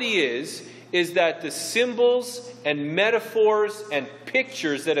reality is that the symbols and metaphors and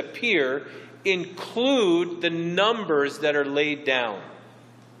pictures that appear include the numbers that are laid down.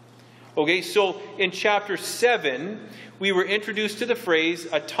 Okay, so in chapter 7, we were introduced to the phrase,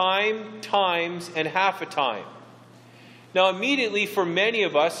 a time, times, and half a time. Now immediately, for many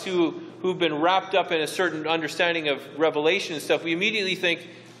of us who've been wrapped up in a certain understanding of Revelation and stuff, we immediately think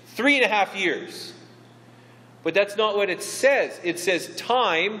 3.5 years. But that's not what it says. It says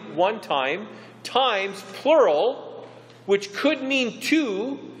time, one time, times, plural, which could mean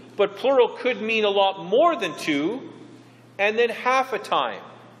 2, but plural could mean a lot more than 2, and then half a time.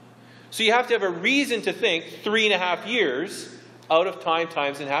 So you have to have a reason to think 3.5 years out of time,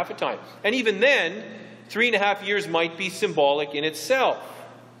 times, and half a time. And even then, 3.5 years might be symbolic in itself.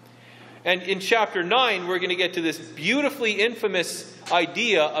 And in chapter 9, we're going to get to this beautifully infamous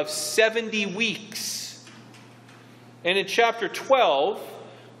idea of 70 weeks. And in chapter 12,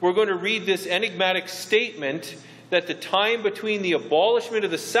 we're going to read this enigmatic statement that the time between the abolishment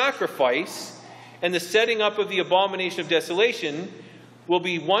of the sacrifice and the setting up of the abomination of desolation will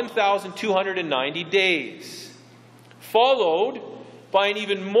be 1,290 days, followed by an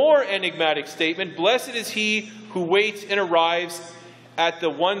even more enigmatic statement, blessed is he who waits and arrives at the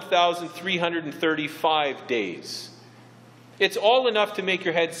 1,335 days. It's all enough to make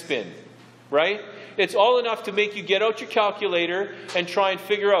your head spin, right? It's all enough to make you get out your calculator and try and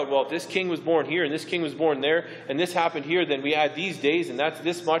figure out, well, if this king was born here and this king was born there and this happened here, then we add these days and that's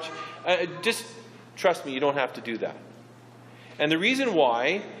this much. Just trust me, you don't have to do that. And the reason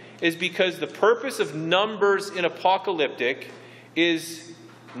why is because the purpose of numbers in apocalyptic is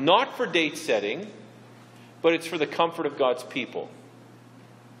not for date setting, but it's for the comfort of God's people.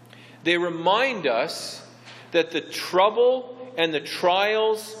 They remind us that the trouble and the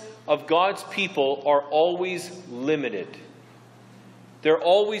trials of God's people are always limited. They're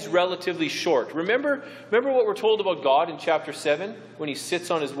always relatively short. Remember what we're told about God in chapter 7? When he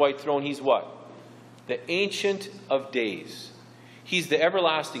sits on his white throne, he's what? The Ancient of Days. He's the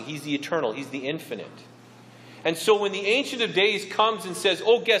everlasting. He's the eternal. He's the infinite. And so when the Ancient of Days comes and says,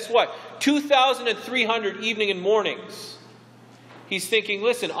 oh, guess what? 2,300 evening and mornings. he's thinking,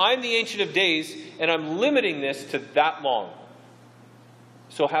 listen, I'm the Ancient of Days, and I'm limiting this to that long.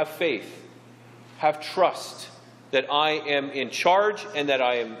 So have faith, have trust that I am in charge and that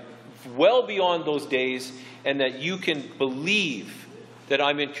I am well beyond those days, and that you can believe that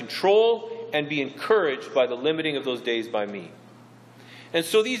I'm in control and be encouraged by the limiting of those days by me. And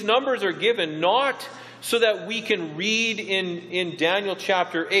so these numbers are given not so that we can read in Daniel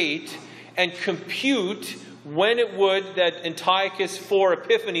chapter 8 and compute when it would that Antiochus' 4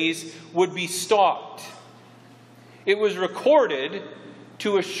 epiphanies would be stopped. It was recorded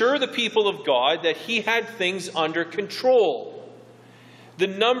to assure the people of God that he had things under control. The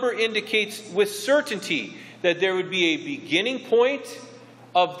number indicates with certainty that there would be a beginning point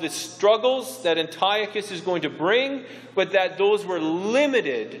of the struggles that Antiochus is going to bring, but that those were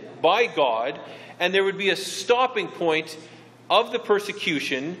limited by God, and there would be a stopping point of the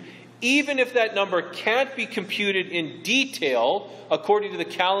persecution, even if that number can't be computed in detail according to the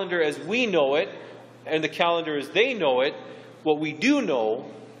calendar as we know it, and the calendar as they know it. What we do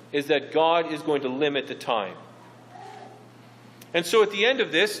know is that God is going to limit the time. And so at the end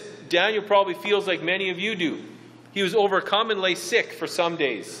of this, Daniel probably feels like many of you do. He was overcome and lay sick for some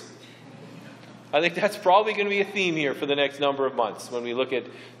days. I think that's probably going to be a theme here for the next number of months when we look at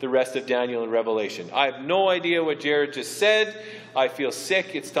the rest of Daniel and Revelation. I have no idea what Jared just said. I feel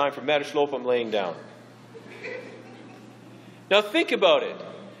sick. It's time for Metaslope. I'm laying down. Now think about it.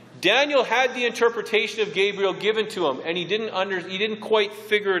 Daniel had the interpretation of Gabriel given to him, and he didn't quite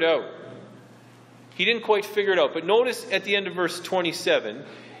figure it out. He didn't quite figure it out. But notice at the end of verse 27,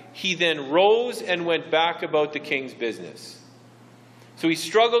 he then rose and went back about the king's business. So he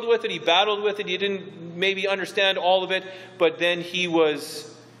struggled with it, he battled with it, he didn't maybe understand all of it, but then he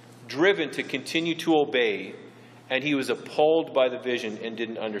was driven to continue to obey, and he was appalled by the vision and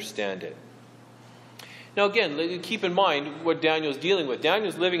didn't understand it. Now again, keep in mind what Daniel's dealing with.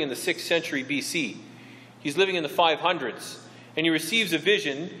 Daniel's living in the 6th century BC. He's living in the 500s, and he receives a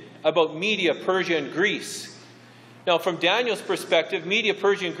vision about Media, Persia, and Greece. Now, from Daniel's perspective, Media,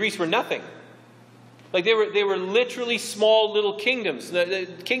 Persia, and Greece were nothing. Like they were literally small little kingdoms. The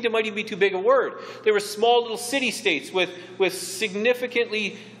kingdom might even be too big a word. They were small little city-states with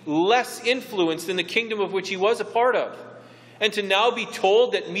significantly less influence than the kingdom of which he was a part of. And to now be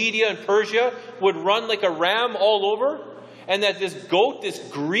told that Media and Persia would run like a ram all over, and that this goat, this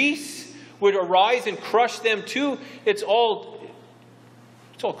Greece, would arise and crush them too, it's all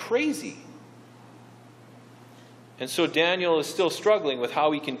crazy. And so Daniel is still struggling with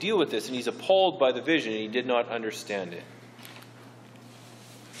how he can deal with this, and he's appalled by the vision, and he did not understand it.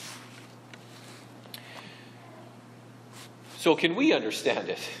 So can we understand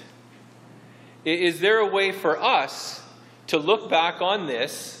it? Is there a way for us to look back on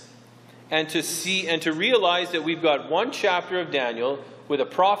this and to see and to realize that we've got one chapter of Daniel with a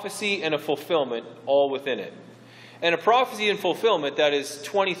prophecy and a fulfillment all within it? And a prophecy and fulfillment that is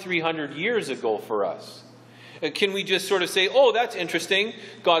 2,300 years ago for us. Can we just sort of say, oh, that's interesting.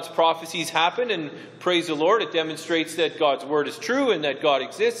 God's prophecies happen, and praise the Lord. It demonstrates that God's word is true and that God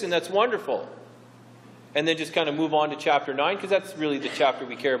exists, and that's wonderful. And then just kind of move on to chapter 9, because that's really the chapter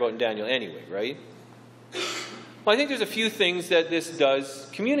we care about in Daniel anyway, right? Well, I think there's a few things that this does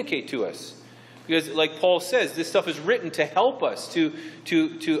communicate to us. Because like Paul says, this stuff is written to help us, to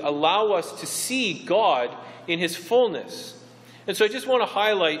allow us to see God in his fullness. And so I just want to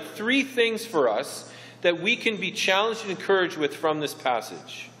highlight 3 things for us that we can be challenged and encouraged with from this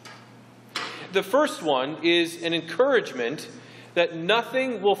passage. The first one is an encouragement that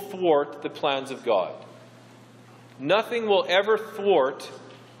nothing will thwart the plans of God. Nothing will ever thwart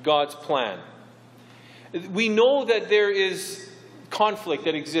God's plan. We know that there is conflict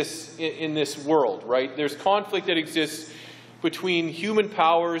that exists in this world, right? There's conflict that exists between human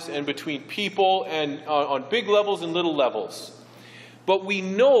powers and between people, and on big levels and little levels. But we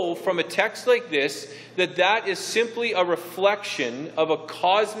know from a text like this that that is simply a reflection of a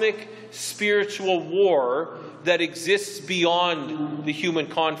cosmic spiritual war that exists beyond the human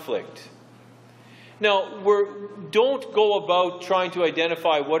conflict. Now, don't go about trying to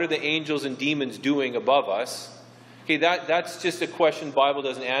identify what are the angels and demons doing above us. Okay, that's just a question the Bible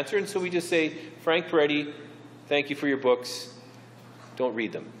doesn't answer, and so we just say, Frank Peretti, thank you for your books. Don't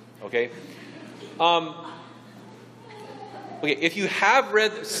read them, okay? Okay, if you have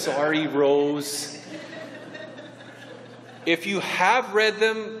read... Sorry, Rose. If you have read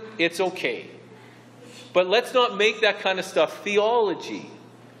them, it's okay. But let's not make that kind of stuff theology.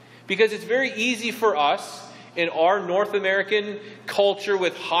 Because it's very easy for us, in our North American culture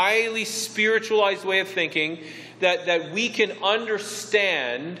with highly spiritualized way of thinking, that we can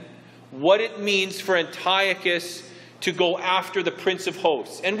understand what it means for Antiochus to go after the Prince of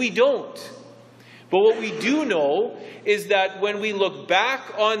Hosts. And we don't. But what we do know is that when we look back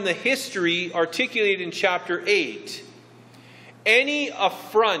on the history articulated in chapter 8, any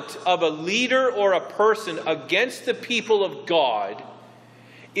affront of a leader or a person against the people of God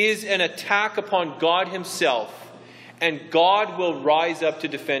is an attack upon God himself, and God will rise up to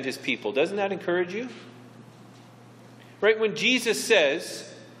defend his people. Doesn't that encourage you? Right? When Jesus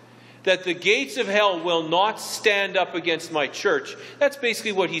says that the gates of hell will not stand up against my church, that's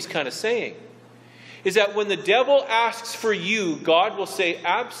basically what he's kind of saying. Is that when the devil asks for you, God will say,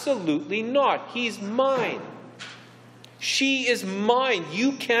 absolutely not. He's mine. She is mine.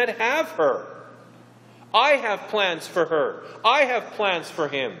 You can't have her. I have plans for her. I have plans for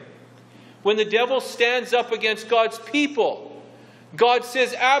him. When the devil stands up against God's people, God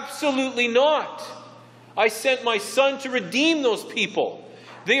says, absolutely not. I sent my son to redeem those people.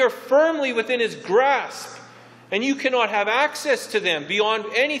 They are firmly within his grasp, and you cannot have access to them beyond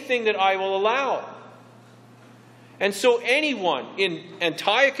anything that I will allow. And so anyone in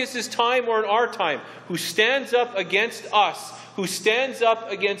Antiochus' time or in our time who stands up against us, who stands up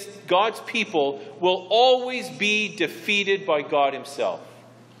against God's people, will always be defeated by God himself.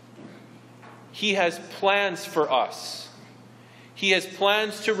 He has plans for us. He has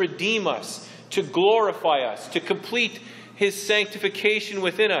plans to redeem us, to glorify us, to complete his sanctification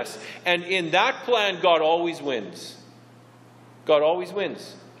within us. And in that plan, God always wins. God always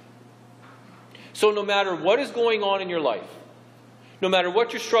wins. So no matter what is going on in your life, no matter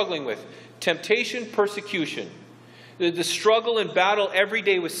what you're struggling with, temptation, persecution, the struggle and battle every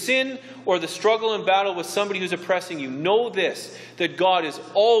day with sin, or the struggle and battle with somebody who's oppressing you, know this, that God is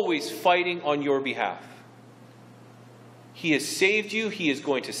always fighting on your behalf. He has saved you, he is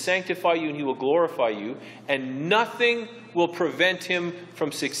going to sanctify you, and he will glorify you, and nothing will prevent him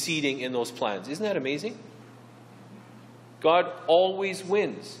from succeeding in those plans. Isn't that amazing? God always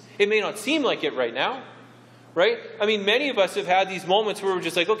wins. It may not seem like it right now, right? I mean, many of us have had these moments where we're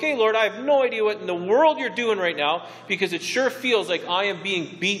just like, okay, Lord, I have no idea what in the world you're doing right now, because it sure feels like I am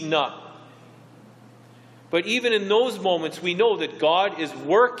being beaten up. But even in those moments, we know that God is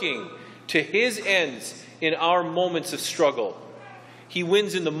working to his ends in our moments of struggle. He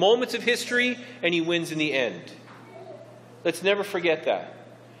wins in the moments of history, and he wins in the end. Let's never forget that.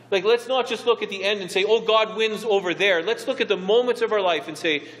 Like, let's not just look at the end and say, oh, God wins over there. Let's look at the moments of our life and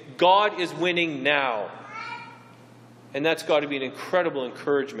say, God is winning now. And that's got to be an incredible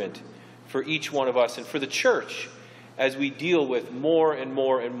encouragement for each one of us and for the church as we deal with more and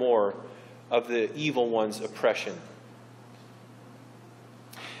more and more of the evil one's oppression.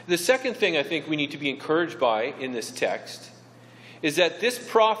 The second thing I think we need to be encouraged by in this text is that this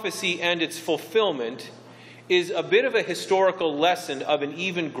prophecy and its fulfillment is a bit of a historical lesson of an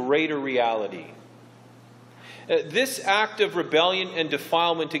even greater reality. This act of rebellion and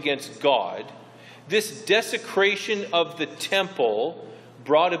defilement against God, this desecration of the temple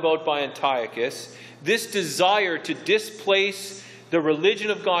brought about by Antiochus, this desire to displace the religion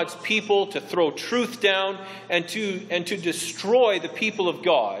of God's people, to throw truth down, and to destroy the people of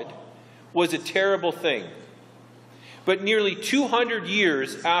God, was a terrible thing. But nearly 200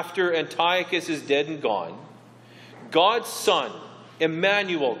 years after Antiochus is dead and gone, God's Son,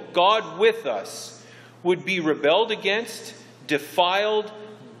 Emmanuel, God with us, would be rebelled against, defiled,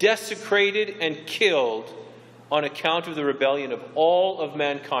 desecrated, and killed on account of the rebellion of all of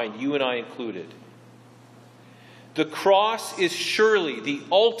mankind, you and I included. The cross is surely the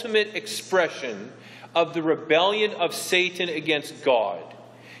ultimate expression of the rebellion of Satan against God.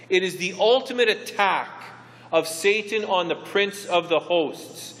 It is the ultimate attack of Satan on the Prince of the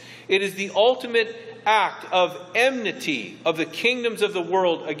Hosts. It is the ultimate act of enmity of the kingdoms of the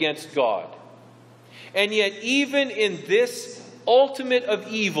world against God. And yet, even in this ultimate of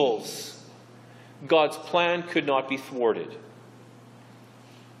evils, God's plan could not be thwarted.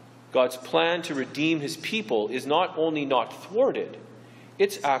 God's plan to redeem his people is not only not thwarted,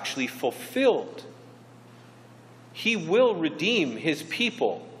 it's actually fulfilled. He will redeem his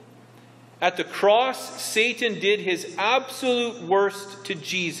people. At the cross, Satan did his absolute worst to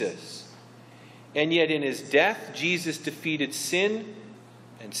Jesus. And yet in his death, Jesus defeated sin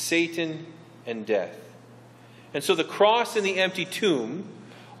and Satan and death. And so the cross and the empty tomb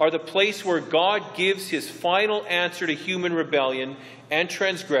are the place where God gives his final answer to human rebellion and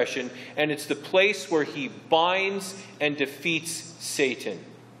transgression, and it's the place where he binds and defeats Satan.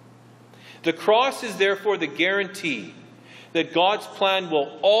 The cross is therefore the guarantee that God's plan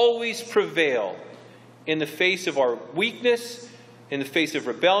will always prevail in the face of our weakness, in the face of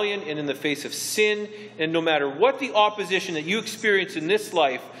rebellion, and in the face of sin. And no matter what the opposition that you experience in this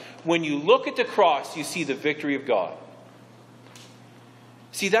life, when you look at the cross, you see the victory of God.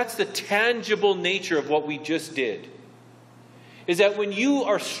 See, that's the tangible nature of what we just did. Is that when you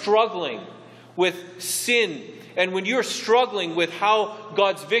are struggling with sin, and when you're struggling with how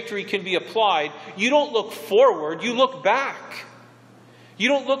God's victory can be applied, you don't look forward, you look back. You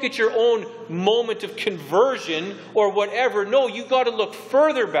don't look at your own moment of conversion or whatever. No, you've got to look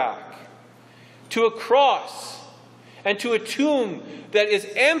further back to a cross and to a tomb that is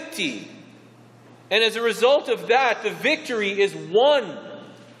empty. And as a result of that, the victory is won.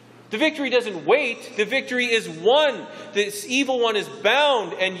 The victory doesn't wait. The victory is won. This evil one is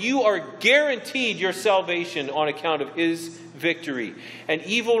bound, and you are guaranteed your salvation on account of his victory. And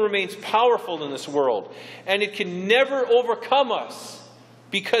evil remains powerful in this world, and it can never overcome us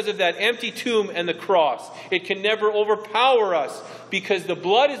because of that empty tomb and the cross. It can never overpower us because the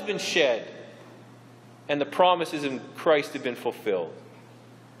blood has been shed and the promises in Christ have been fulfilled.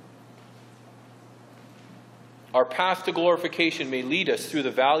 Our path to glorification may lead us through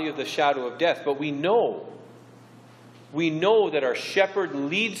the valley of the shadow of death, but we know that our shepherd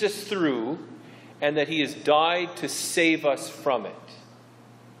leads us through and that he has died to save us from it.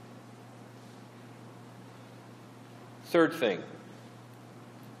 Third thing,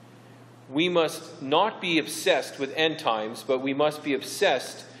 we must not be obsessed with end times, but we must be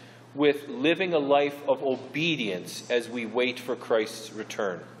obsessed with living a life of obedience as we wait for Christ's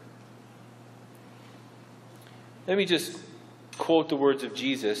return. Let me just quote the words of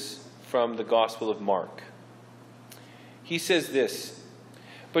Jesus from the Gospel of Mark. He says this,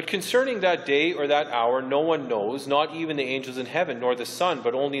 "But concerning that day or that hour no one knows, not even the angels in heaven, nor the Son,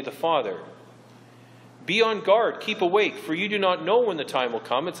 but only the Father. Be on guard, keep awake, for you do not know when the time will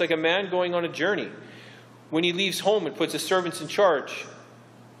come. It's like a man going on a journey, when he leaves home and puts his servants in charge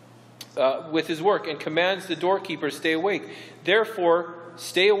with his work, and commands the doorkeeper to stay awake. Therefore,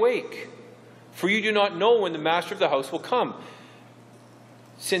 stay awake, for you do not know when the master of the house will come.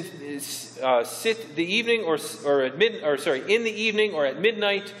 Sit the evening in the evening or at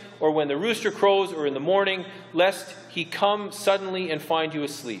midnight, or when the rooster crows, or in the morning, lest he come suddenly and find you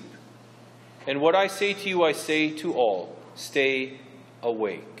asleep. And what I say to you, I say to all, stay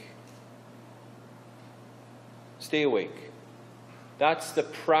awake." Stay awake. That's the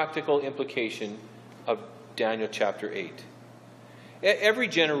practical implication of Daniel chapter 8. Every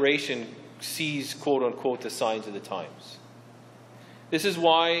generation sees, quote unquote, the signs of the times. This is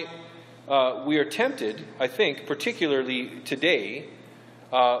why we are tempted, I think, particularly today,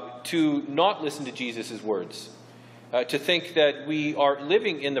 to not listen to Jesus' words, to think that we are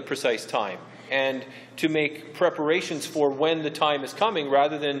living in the precise time, and to make preparations for when the time is coming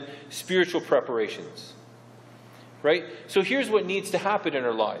rather than spiritual preparations. Right? So here's what needs to happen in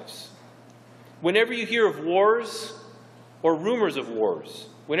our lives. Whenever you hear of wars or rumors of wars,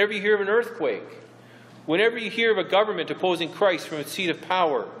 whenever you hear of an earthquake, whenever you hear of a government opposing Christ from its seat of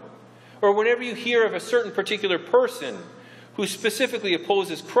power, or whenever you hear of a certain particular person who specifically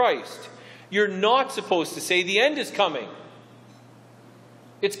opposes Christ, you're not supposed to say, the end is coming.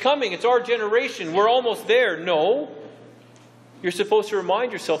 It's coming. It's our generation. We're almost there. No. You're supposed to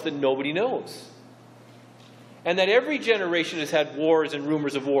remind yourself that nobody knows. And that every generation has had wars and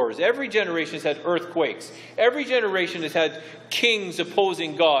rumors of wars. Every generation has had earthquakes. Every generation has had kings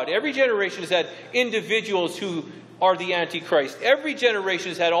opposing God. Every generation has had individuals who are the Antichrist. Every generation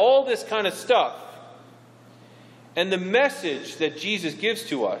has had all this kind of stuff. And the message that Jesus gives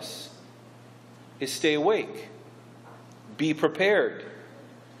to us is stay awake. Be prepared.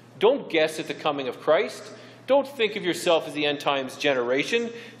 Don't guess at the coming of Christ. Don't think of yourself as the end times generation.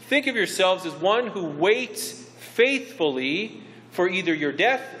 Think of yourselves as one who waits faithfully for either your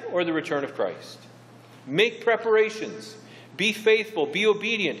death or the return of Christ. Make preparations. Be faithful. Be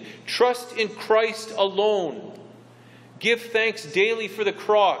obedient. Trust in Christ alone. Give thanks daily for the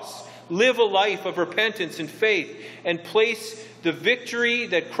cross. Live a life of repentance and faith, and place the victory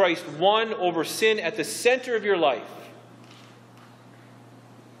that Christ won over sin at the center of your life.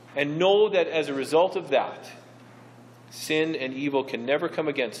 And know that as a result of that, sin and evil can never come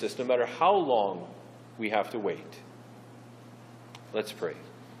against us, no matter how long we have to wait. Let's pray.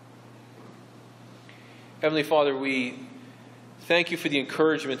 Heavenly Father, we thank you for the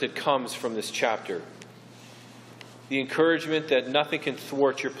encouragement that comes from this chapter. The encouragement that nothing can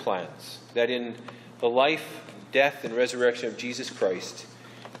thwart your plans. That in the life, death, and resurrection of Jesus Christ,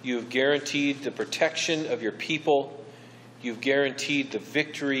 you have guaranteed the protection of your people. You've guaranteed the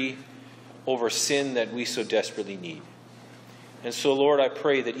victory over sin that we so desperately need. And so, Lord, I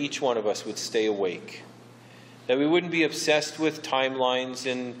pray that each one of us would stay awake. That we wouldn't be obsessed with timelines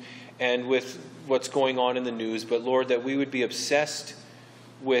and with what's going on in the news, but, Lord, that we would be obsessed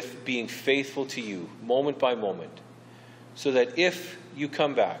with being faithful to you, moment by moment. so that if you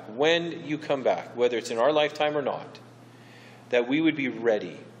come back, when you come back, whether it's in our lifetime or not, that we would be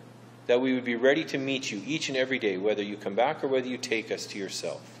ready. That we would be ready to meet you each and every day, whether you come back or whether you take us to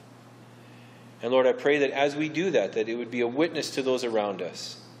yourself. And Lord, I pray that as we do that, that it would be a witness to those around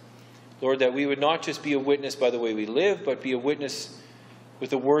us. Lord, that we would not just be a witness by the way we live, but be a witness with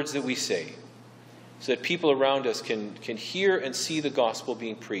the words that we say, so that people around us can hear and see the gospel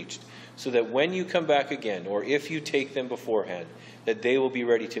being preached, so that when you come back again, or if you take them beforehand, that they will be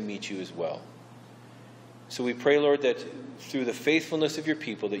ready to meet you as well. So we pray, Lord, that through the faithfulness of your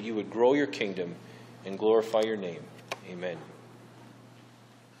people, that you would grow your kingdom and glorify your name. Amen.